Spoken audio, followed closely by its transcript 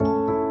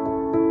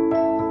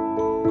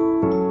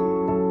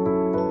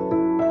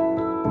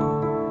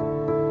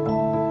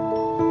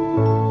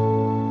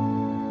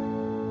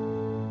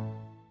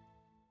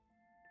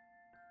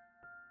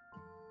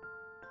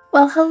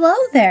hello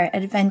there,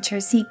 adventure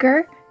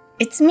seeker.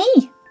 It's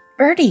me,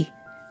 Birdie,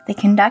 the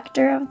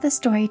conductor of the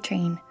story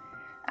train.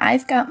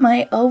 I've got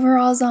my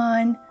overalls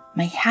on,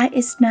 my hat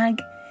is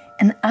snug,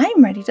 and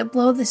I'm ready to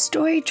blow the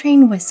story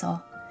train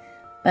whistle.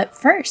 But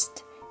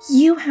first,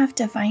 you have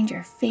to find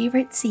your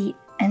favorite seat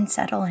and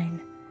settle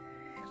in.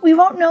 We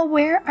won't know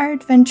where our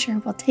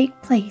adventure will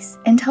take place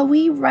until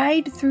we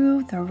ride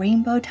through the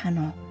Rainbow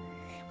Tunnel.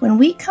 When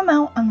we come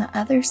out on the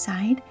other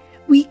side,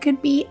 we could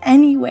be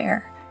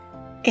anywhere.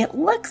 It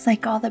looks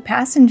like all the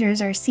passengers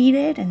are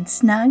seated and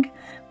snug,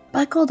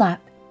 buckled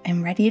up,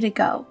 and ready to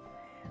go.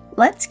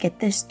 Let's get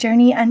this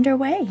journey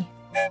underway.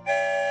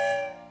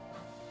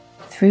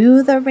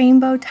 Through the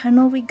Rainbow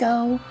Tunnel we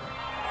go,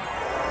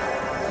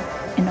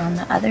 and on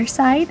the other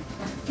side,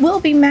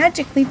 we'll be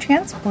magically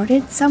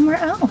transported somewhere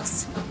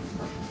else.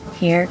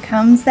 Here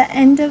comes the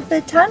end of the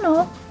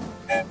tunnel.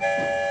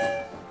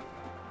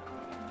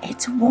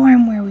 It's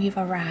warm where we've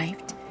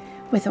arrived,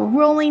 with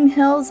rolling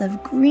hills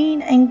of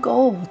green and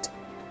gold.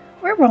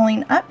 We're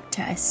rolling up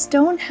to a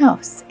stone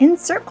house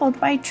encircled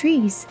by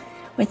trees,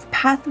 with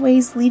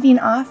pathways leading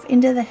off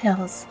into the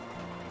hills.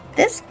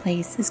 This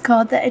place is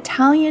called the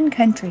Italian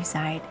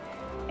countryside,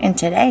 and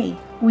today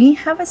we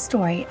have a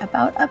story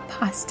about a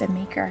pasta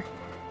maker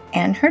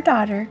and her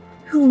daughter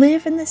who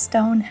live in the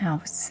stone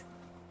house.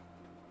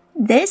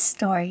 This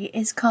story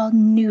is called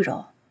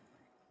Noodle.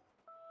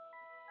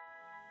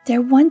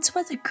 There once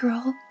was a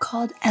girl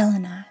called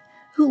Elena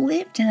who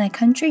lived in a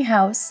country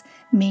house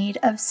made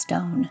of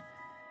stone.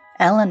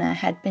 Elena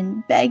had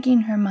been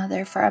begging her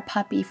mother for a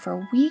puppy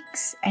for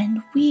weeks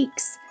and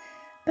weeks,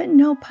 but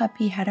no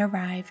puppy had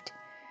arrived.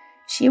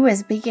 She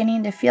was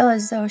beginning to feel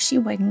as though she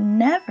would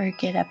never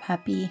get a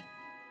puppy.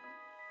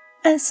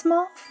 A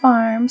small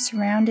farm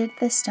surrounded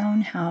the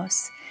stone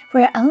house,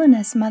 where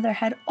Elena's mother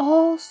had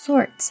all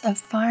sorts of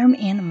farm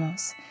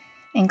animals,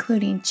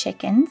 including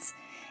chickens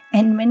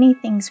and many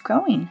things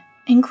growing,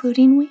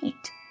 including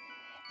wheat.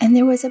 And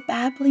there was a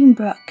babbling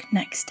brook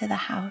next to the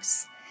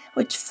house,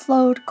 which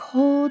flowed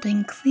cold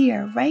and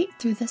clear right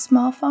through the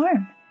small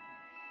farm.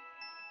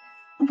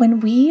 When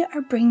we are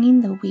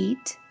bringing the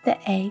wheat,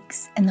 the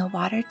eggs, and the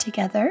water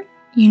together,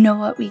 you know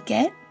what we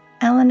get?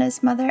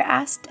 Elena's mother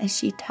asked as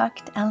she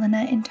tucked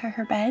Elena into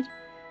her bed.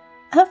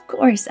 Of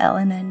course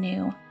Elena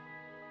knew.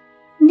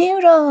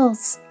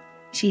 Noodles,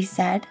 she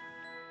said.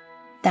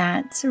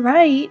 That's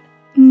right,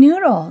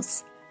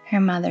 noodles,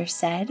 her mother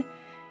said,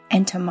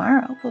 and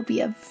tomorrow will be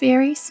a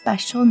very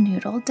special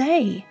noodle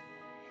day.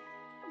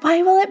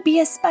 Why will it be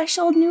a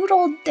special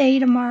noodle day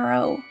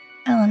tomorrow?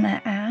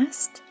 Elena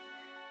asked.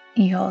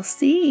 You'll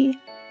see,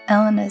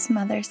 Elena's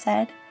mother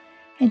said,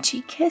 and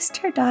she kissed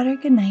her daughter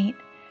goodnight,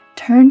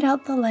 turned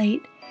out the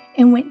light,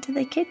 and went to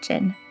the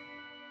kitchen.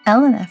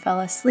 Elena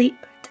fell asleep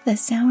to the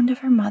sound of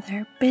her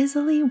mother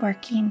busily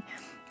working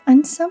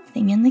on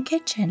something in the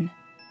kitchen.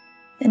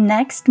 The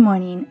next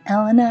morning,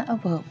 Elena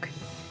awoke.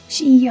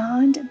 She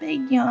yawned a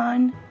big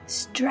yawn,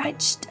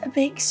 stretched a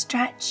big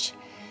stretch,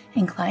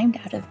 and climbed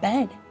out of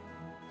bed.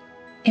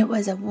 It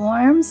was a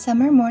warm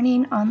summer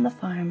morning on the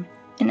farm,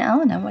 and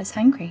Elena was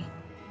hungry.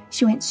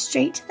 She went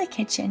straight to the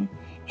kitchen,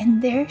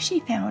 and there she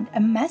found a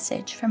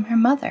message from her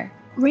mother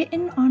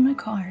written on a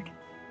card.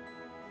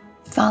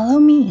 Follow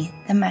me,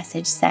 the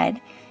message said,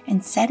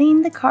 and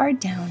setting the card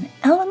down,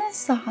 Elena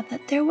saw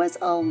that there was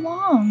a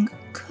long,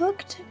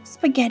 cooked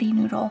spaghetti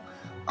noodle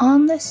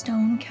on the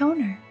stone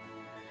counter.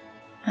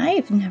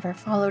 I've never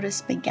followed a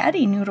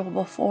spaghetti noodle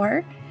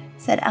before,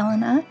 said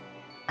Elena.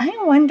 I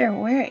wonder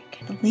where it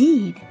could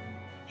lead.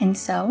 And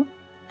so,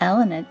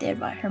 Elena did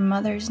what her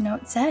mother's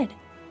note said.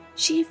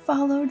 She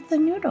followed the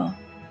noodle.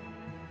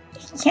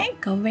 It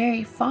can't go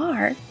very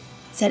far,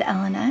 said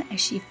Elena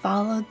as she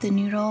followed the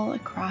noodle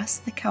across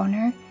the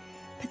counter,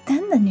 but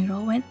then the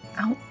noodle went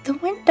out the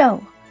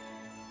window.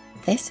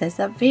 This is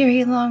a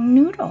very long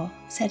noodle,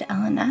 said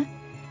Elena.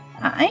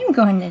 I'm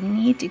going to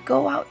need to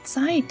go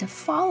outside to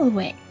follow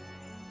it.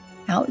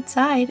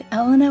 Outside,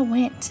 Elena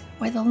went,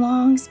 where the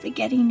long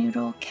spaghetti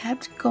noodle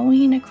kept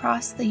going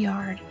across the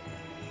yard.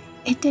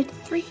 It did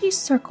 3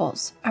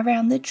 circles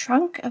around the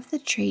trunk of the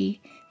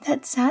tree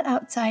that sat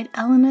outside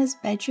Elena's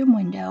bedroom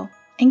window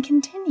and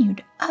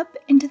continued up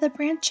into the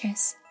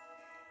branches.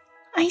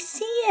 I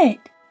see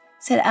it,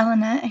 said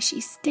Elena as she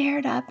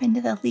stared up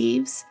into the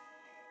leaves.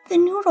 The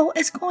noodle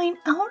is going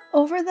out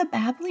over the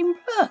babbling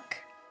brook.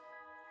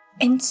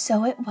 And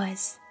so it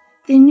was.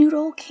 The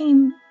noodle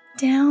came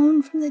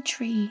down from the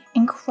tree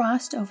and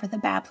crossed over the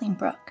babbling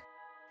brook.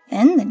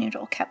 Then the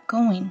noodle kept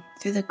going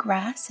through the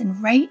grass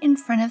and right in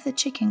front of the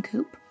chicken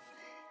coop.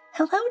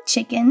 Hello,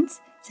 chickens,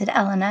 said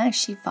Elena as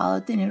she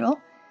followed the noodle.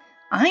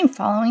 I'm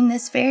following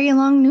this very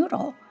long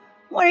noodle.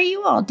 What are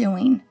you all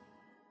doing?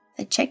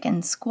 The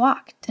chickens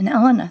squawked, and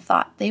Elena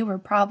thought they were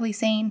probably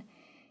saying,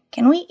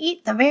 Can we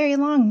eat the very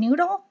long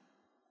noodle?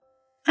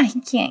 I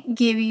can't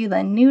give you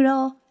the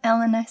noodle,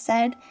 Elena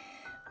said.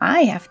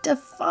 I have to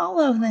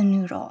follow the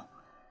noodle.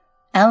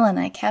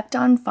 Elena kept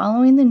on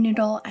following the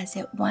noodle as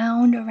it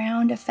wound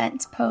around a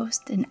fence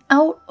post and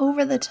out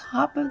over the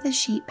top of the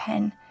sheep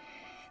pen.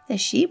 The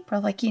sheep were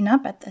looking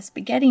up at the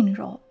spaghetti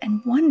noodle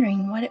and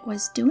wondering what it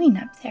was doing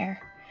up there.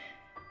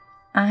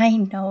 "I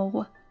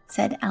know,"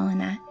 said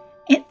Elena.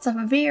 "It's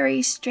a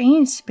very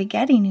strange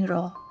spaghetti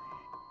noodle."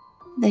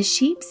 The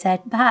sheep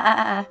said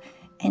 "Bah!"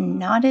 and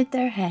nodded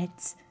their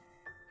heads.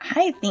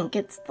 "I think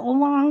it's the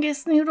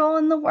longest noodle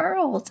in the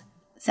world,"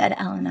 said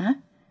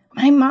Elena.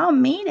 "My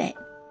mom made it."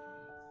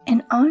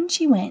 And on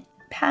she went,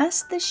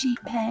 past the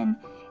sheep pen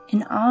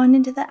and on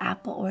into the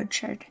apple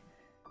orchard.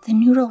 The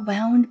noodle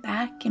wound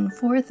back and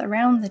forth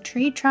around the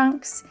tree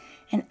trunks,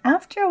 and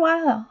after a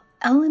while,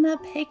 Elena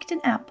picked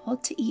an apple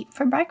to eat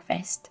for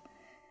breakfast.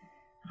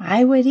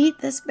 "I would eat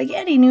the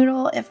spaghetti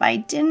noodle if I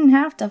didn't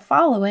have to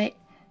follow it,"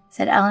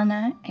 said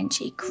Elena, and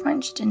she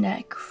crunched into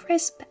a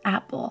crisp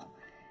apple.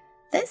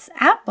 "This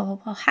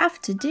apple will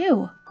have to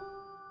do."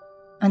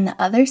 On the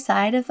other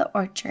side of the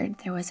orchard,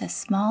 there was a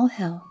small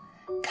hill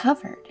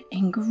covered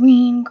in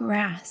green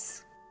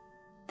grass.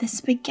 The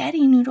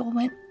spaghetti noodle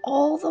went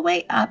all the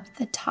way up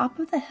the top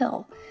of the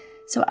hill,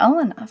 so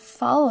Elena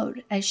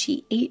followed as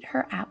she ate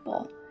her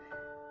apple.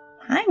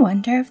 "I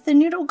wonder if the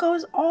noodle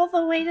goes all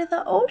the way to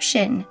the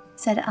ocean,"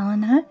 said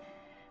Elena.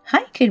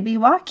 "I could be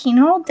walking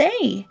all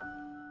day."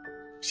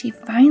 She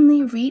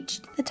finally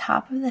reached the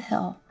top of the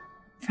hill.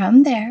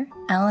 From there,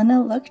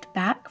 Elena looked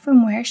back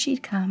from where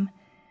she'd come.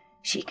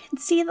 She could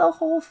see the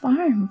whole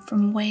farm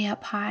from way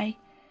up high.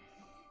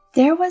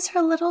 There was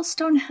her little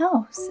stone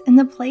house and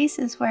the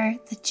places where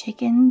the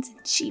chickens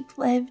and sheep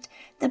lived,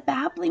 the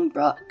babbling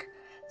brook,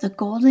 the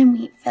golden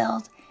wheat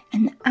field,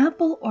 and the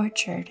apple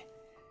orchard.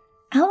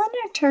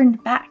 Elena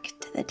turned back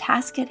to the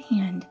task at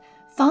hand,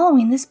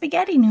 following the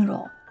spaghetti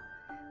noodle.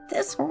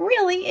 "This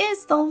really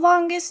is the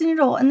longest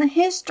noodle in the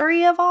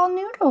history of all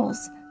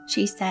noodles,"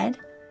 she said.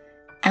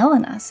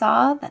 Elena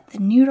saw that the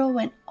noodle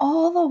went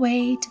all the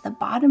way to the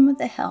bottom of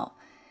the hill,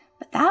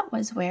 but that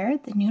was where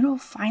the noodle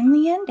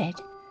finally ended.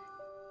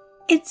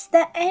 "It's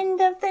the end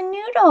of the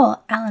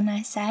noodle,"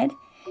 Elena said,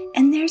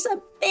 "and there's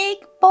a big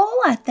bowl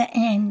at the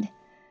end."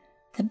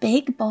 The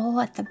big bowl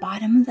at the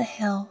bottom of the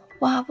hill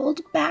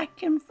wobbled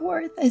back and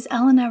forth as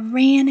Elena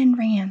ran and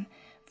ran,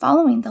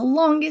 following the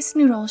longest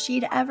noodle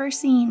she'd ever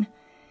seen.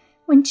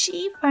 When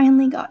she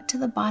finally got to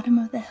the bottom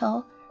of the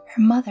hill,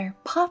 her mother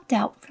popped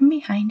out from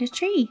behind a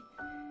tree.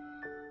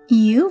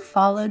 "You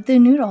followed the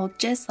noodle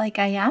just like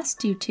I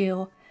asked you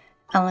to,"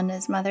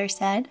 Elena's mother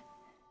said.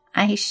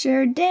 "I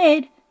sure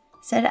did,"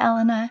 said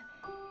Elena.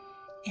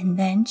 And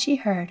then she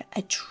heard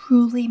a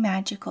truly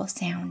magical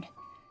sound.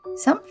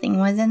 Something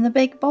was in the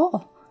big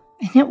bowl,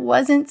 and it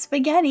wasn't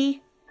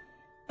spaghetti.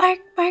 "Bark,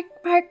 bark,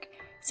 bark,"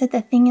 said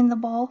the thing in the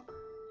bowl.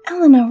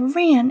 Elena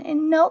ran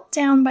and knelt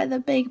down by the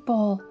big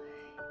bowl.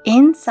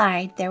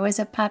 Inside, there was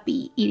a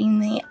puppy eating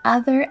the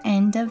other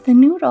end of the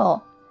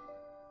noodle.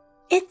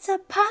 "It's a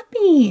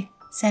puppy,"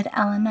 said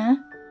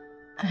Elena.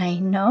 "I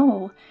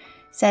know,"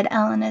 said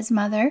Elena's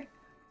mother.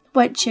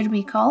 "What should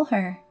we call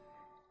her?"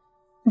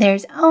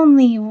 "There's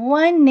only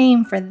one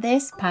name for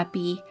this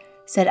puppy,"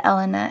 said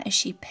Elena as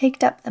she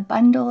picked up the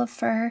bundle of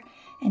fur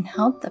and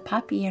held the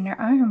puppy in her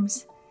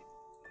arms.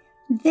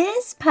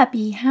 "This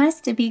puppy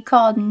has to be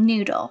called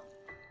Noodle."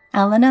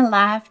 Elena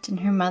laughed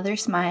and her mother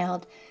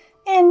smiled,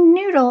 and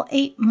Noodle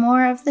ate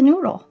more of the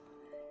noodle.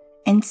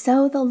 And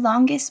so the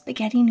longest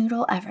spaghetti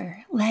noodle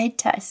ever led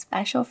to a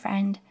special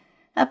friend,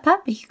 a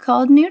puppy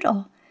called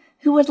Noodle,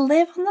 who would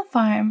live on the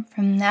farm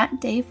from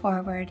that day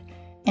forward,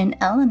 and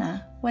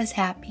Elena was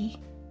happy.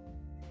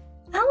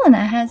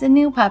 Elena has a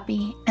new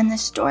puppy, and the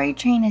story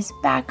train is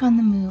back on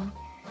the move.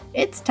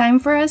 It's time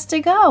for us to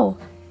go.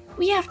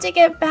 We have to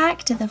get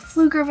back to the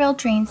Pflugerville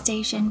train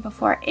station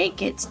before it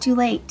gets too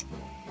late.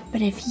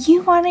 But if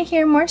you want to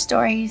hear more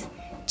stories,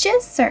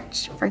 just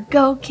search for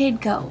Go Kid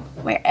Go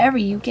wherever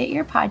you get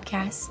your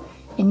podcasts,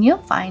 and you'll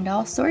find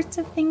all sorts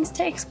of things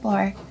to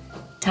explore.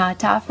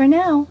 Ta-ta for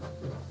now.